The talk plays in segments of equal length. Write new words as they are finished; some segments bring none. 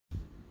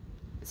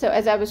So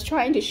as I was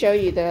trying to show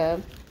you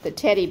the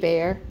teddy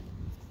bear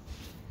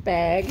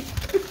bag,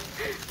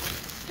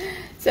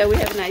 so we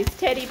have a nice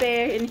teddy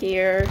bear in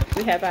here.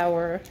 We have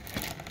our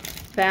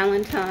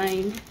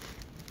Valentine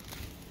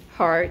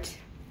heart.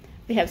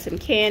 We have some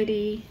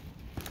candy.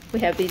 We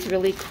have these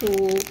really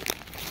cool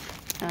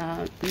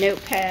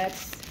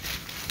notepads,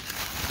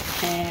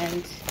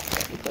 and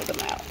let me pull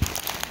them out.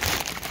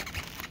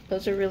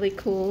 Those are really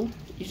cool.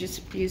 You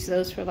just use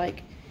those for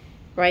like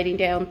writing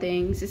down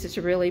things. This is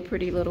a really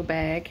pretty little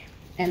bag,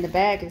 and the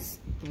bag is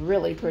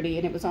really pretty,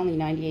 and it was only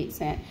 98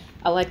 cents.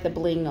 I like the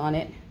bling on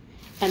it.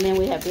 And then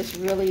we have this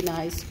really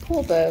nice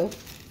pull bow,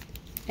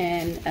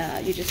 and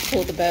you just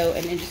pull the bow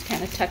and then just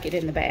kind of tuck it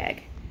in the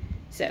bag.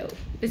 So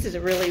this is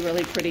a really,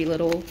 really pretty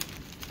little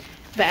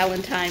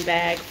Valentine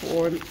bag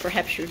for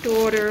perhaps your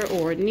daughter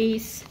or a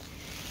niece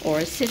or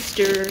a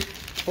sister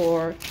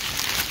or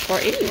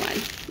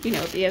anyone, you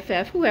know,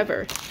 BFF,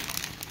 whoever,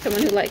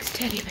 someone who likes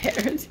teddy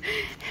bears.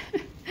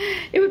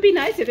 It would be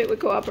nice if it would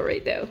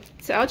cooperate though.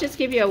 So I'll just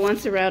give you a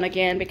once around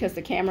again because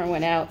the camera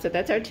went out. So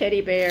that's our teddy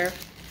bear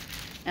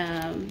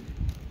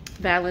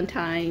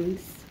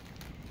Valentine's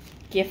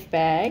gift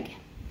bag.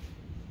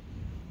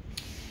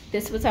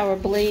 This was our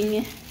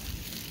bling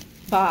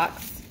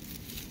box,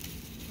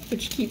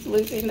 which keeps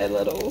losing the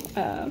little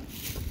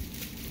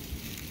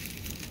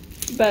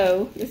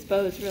bow. This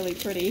bow is really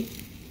pretty,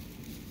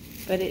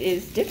 but it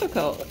is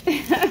difficult.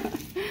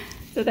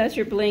 So that's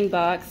your bling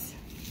box.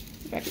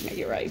 If I can make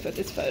it right for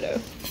this photo,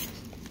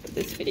 for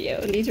this video.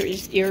 And these are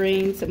just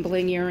earrings, some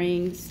bling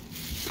earrings,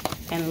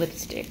 and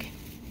lipstick.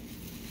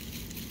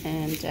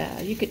 And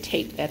you could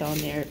tape that on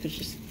there if it's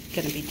just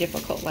going to be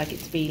difficult like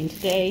it's being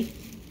today.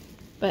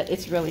 But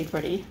it's really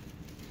pretty.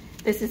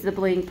 This is the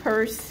bling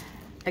purse.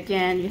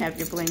 Again, you have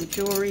your bling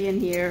jewelry in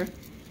here,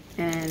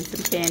 and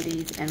some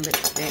candies and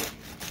lipstick,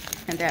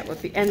 and that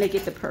would be. And they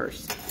get the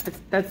purse.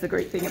 That's the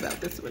great thing about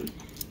this one,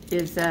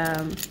 is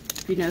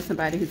if you know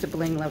somebody who's a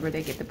bling lover,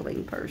 they get the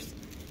bling purse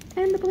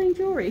and the bling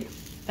jewelry.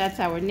 That's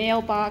our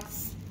nail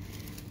box.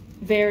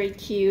 Very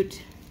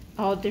cute.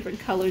 All different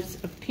colors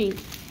of pink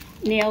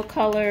nail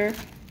color,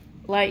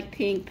 light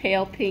pink,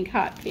 pale pink,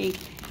 hot pink,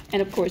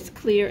 and of course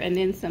clear, and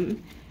then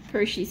some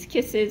Hershey's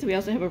Kisses. We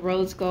also have a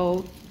rose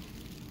gold.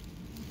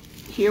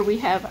 Here we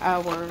have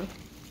our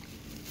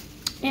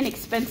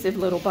inexpensive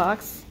little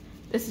box.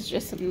 This is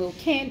just some little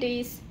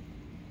candies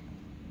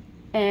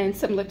and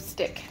some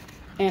lipstick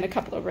and a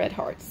couple of red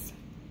hearts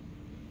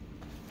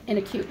in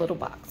a cute little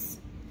box.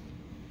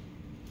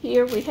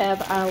 Here we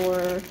have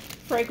our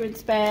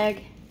fragrance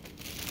bag.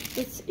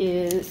 This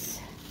is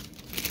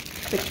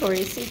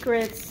Victoria's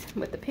Secrets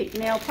with the pink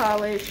nail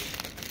polish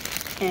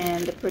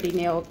and the pretty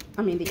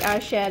the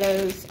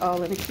eyeshadows,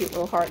 all in a cute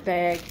little heart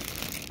bag.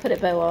 Put a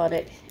bow on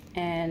it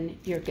and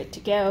you're good to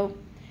go.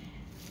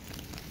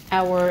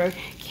 Our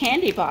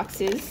candy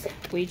boxes,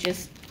 we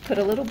just put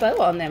a little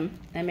bow on them.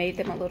 I made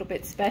them a little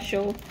bit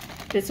special.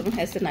 This one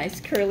has the nice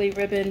curly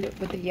ribbon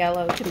with the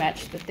yellow to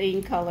match the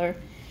theme color.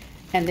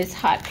 And this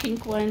hot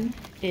pink one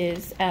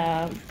is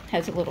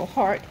has a little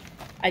heart.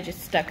 I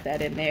just stuck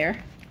that in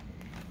there.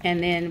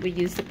 And then we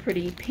use the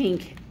pretty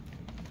pink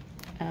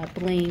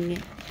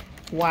bling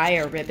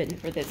wire ribbon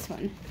for this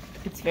one.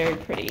 It's very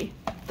pretty.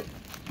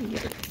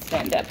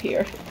 Stand up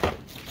here.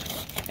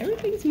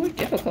 Everything's more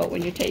difficult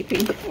when you're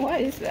taping. Why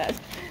is that?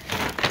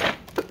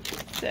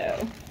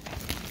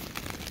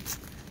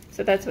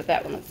 So that's what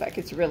that one looks like.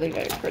 It's really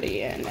very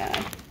pretty, and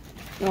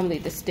normally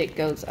the stick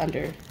goes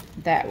under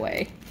that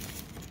way.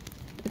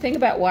 The thing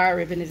about wire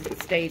ribbon is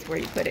it stays where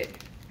you put it.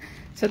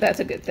 So that's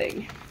a good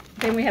thing.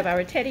 Then we have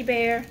our teddy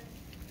bear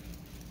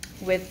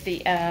with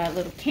the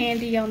little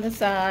candy on the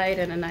side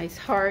and a nice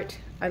heart.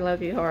 I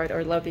love you heart,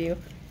 or love you.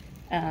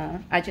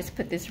 I just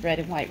put this red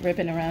and white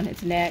ribbon around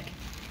his neck.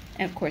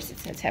 And of course it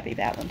says Happy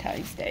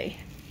Valentine's Day.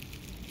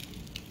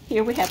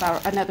 Here we have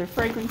another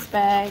fragrance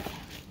bag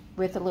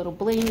with a little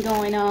bling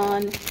going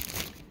on.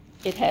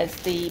 It has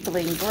the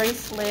bling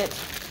bracelet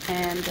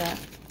and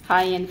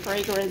high-end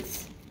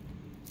fragrance.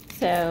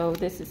 So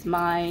this is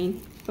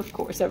mine. Of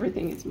course,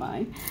 everything is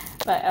mine.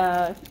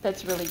 But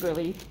that's really,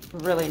 really,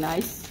 really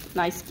nice.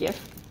 Nice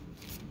gift.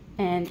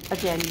 And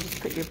again, you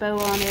just put your bow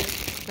on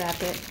it,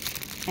 wrap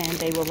it, and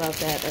they will love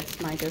that. That's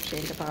my Dolce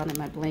 & Gabbana,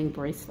 my bling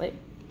bracelet.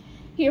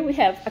 Here we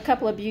have a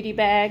couple of beauty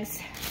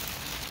bags.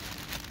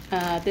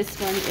 This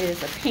one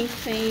is a pink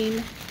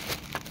theme.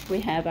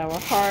 We have our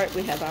heart.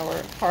 We have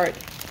our heart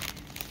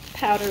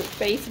powder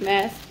face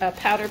mask,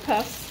 powder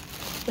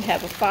puffs. We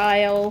have a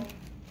file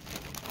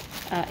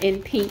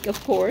in pink,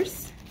 of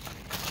course.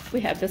 We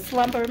have the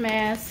slumber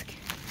mask.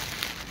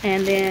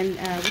 And then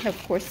we have,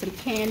 of course, some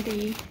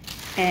candy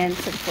and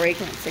some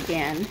fragrance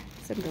again.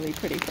 Some really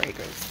pretty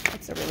fragrance.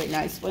 That's a really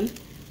nice one.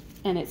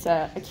 And it's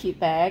a cute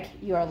bag.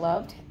 You are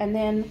loved. And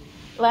then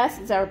last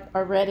is our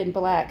red and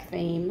black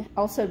theme.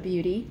 Also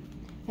beauty.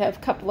 We have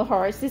a couple of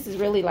hearts. This is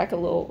really like a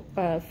little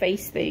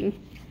face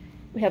thing.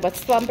 We have a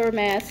slumber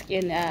mask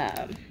in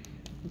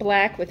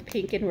black with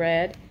pink and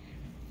red.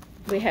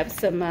 We have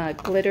some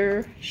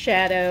glitter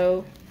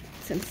shadow,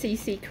 some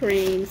CC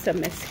cream, some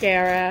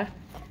mascara,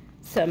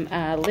 some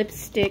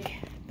lipstick,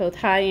 both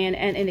high-end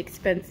and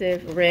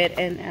inexpensive, red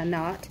and a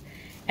knot,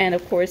 and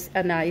of course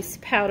a nice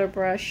powder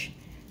brush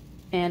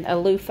and a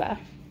loofah,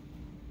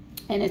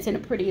 and it's in a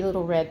pretty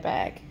little red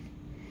bag.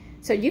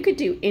 So you could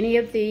do any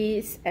of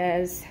these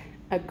as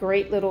a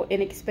great little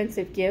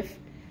inexpensive gift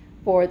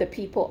for the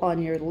people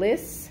on your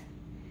list.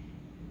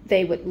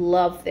 They would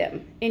love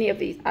them. Any of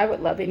these. I would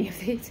love any of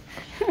these.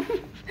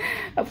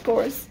 Of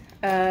course.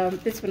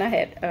 This one I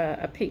had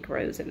a pink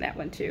rose in that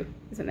one too.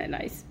 Isn't that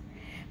nice?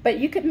 But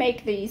you could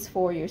make these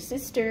for your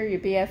sister, your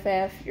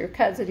BFF, your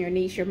cousin, your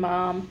niece, your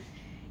mom,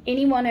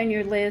 anyone on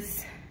your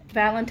list.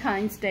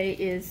 Valentine's Day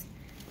is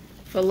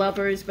for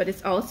lovers, but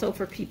it's also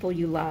for people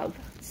you love.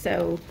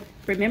 So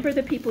remember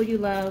the people you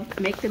love,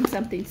 make them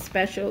something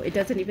special. It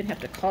doesn't even have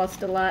to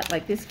cost a lot.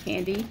 Like this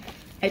candy,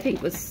 I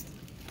think was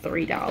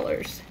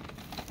 $3.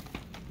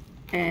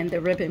 And the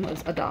ribbon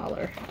was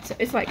 $1. So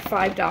it's like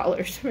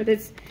 $5 for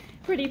this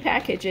pretty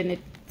package, and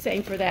it's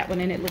same for that one,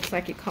 and it looks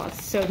like it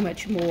costs so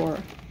much more.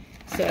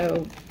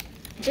 So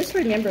just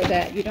remember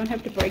that you don't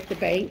have to break the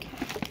bank.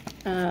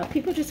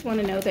 People just want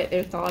to know that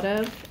they're thought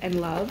of and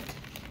loved,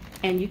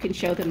 and you can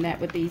show them that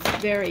with these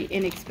very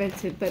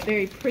inexpensive but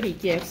very pretty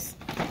gifts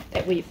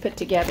that we've put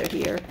together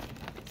here.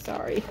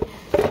 Sorry,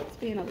 it's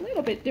being a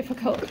little bit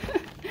difficult.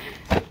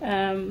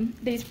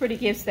 These pretty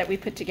gifts that we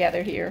put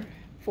together here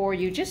for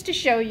you, just to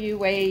show you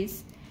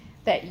ways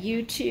that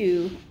you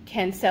too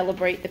can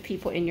celebrate the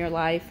people in your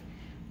life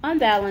on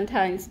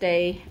Valentine's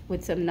Day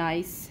with some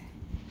nice,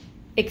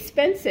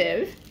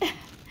 expensive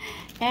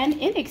and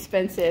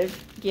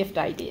inexpensive gift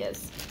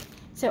ideas.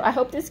 So I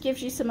hope this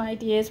gives you some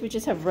ideas. We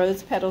just have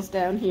rose petals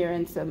down here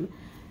and some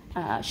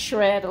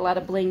shred, a lot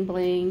of bling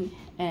bling,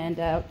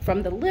 and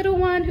from the little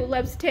one who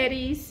loves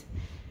teddies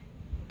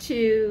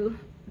to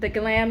the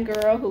glam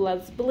girl who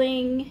loves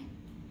bling,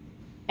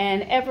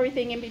 and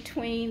everything in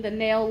between, the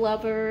nail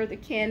lover, the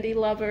candy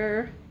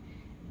lover,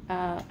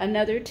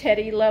 another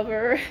teddy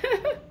lover.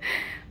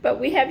 But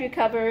we have you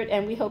covered,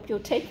 and we hope you'll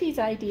take these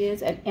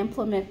ideas and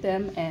implement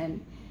them,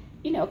 and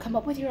you know, come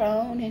up with your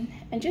own,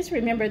 and just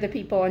remember the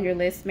people on your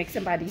list. Make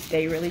somebody's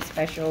day really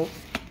special,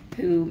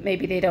 who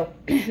maybe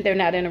they're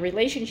not in a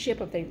relationship,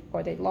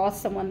 or they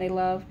lost someone they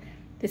love.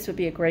 This would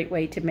be a great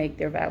way to make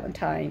their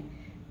Valentine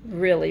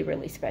really,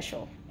 really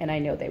special, and I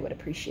know they would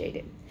appreciate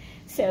it.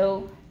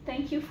 So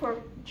thank you for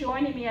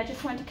joining me. I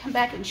just wanted to come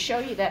back and show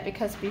you that,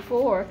 because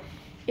before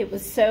it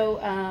was so,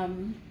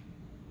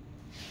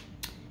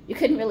 you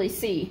couldn't really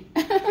see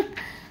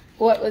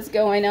what was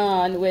going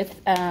on with,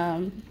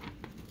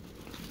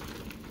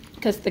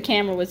 because the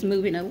camera was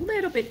moving a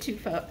little bit too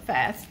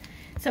fast.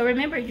 So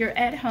remember, you're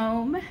at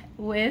home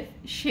with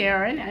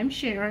Sharon. I'm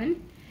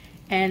Sharon,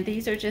 and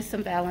these are just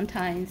some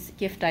Valentine's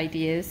gift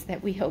ideas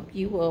that we hope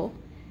you will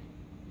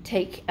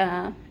take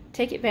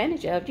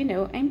advantage of, you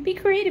know, and be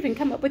creative and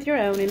come up with your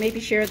own, and maybe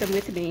share them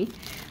with me.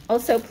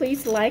 Also,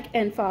 please like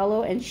and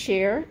follow and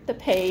share the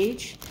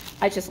page.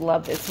 I just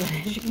love this one,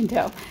 as you can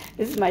tell.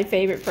 This is my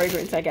favorite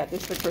fragrance. I got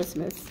this for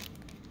Christmas.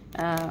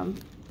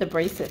 The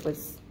bracelet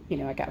was, you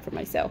know, I got for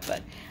myself,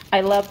 but I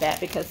love that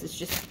because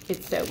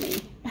it's so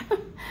me.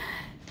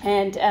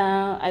 And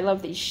I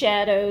love these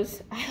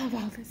shadows. I love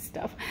all this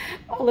stuff.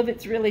 All of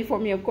it's really for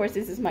me. Of course,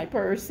 this is my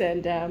purse,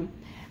 and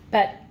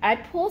but I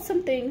pulled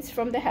some things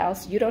from the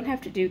house. You don't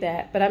have to do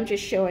that, but I'm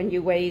just showing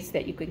you ways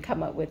that you can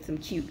come up with some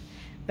cute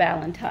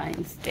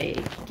Valentine's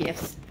Day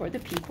gifts for the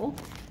people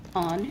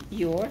on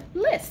your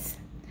list.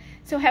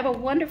 So have a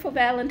wonderful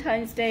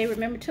Valentine's Day.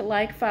 Remember to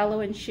like,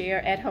 follow, and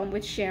share At Home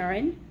with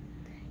Sharon.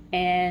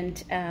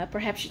 And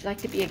perhaps you'd like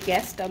to be a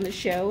guest on the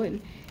show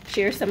and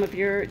share some of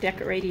your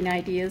decorating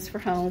ideas for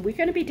home. We're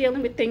going to be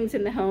dealing with things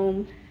in the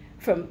home,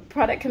 from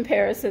product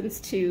comparisons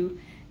to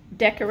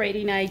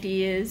decorating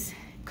ideas,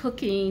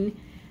 cooking,